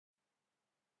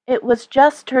It was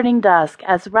just turning dusk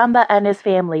as Rumba and his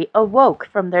family awoke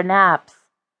from their naps.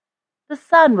 The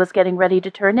sun was getting ready to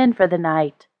turn in for the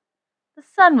night. The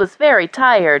sun was very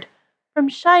tired from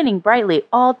shining brightly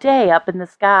all day up in the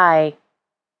sky.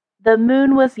 The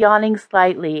moon was yawning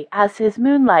slightly as his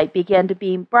moonlight began to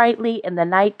beam brightly in the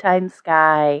nighttime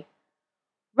sky.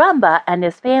 Rumba and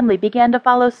his family began to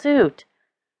follow suit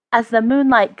as the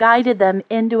moonlight guided them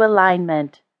into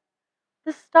alignment.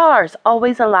 The stars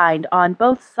always aligned on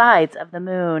both sides of the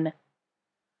moon.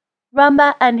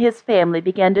 Rumba and his family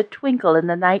began to twinkle in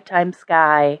the nighttime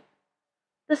sky.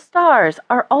 The stars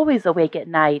are always awake at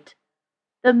night.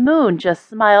 The moon just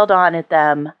smiled on at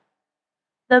them.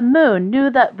 The moon knew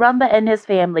that Rumba and his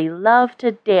family loved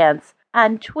to dance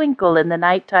and twinkle in the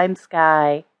nighttime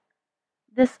sky.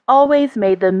 This always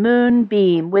made the moon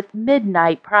beam with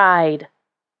midnight pride.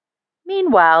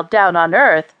 Meanwhile, down on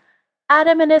Earth,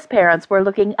 Adam and his parents were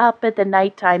looking up at the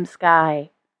nighttime sky.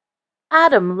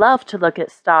 Adam loved to look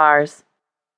at stars.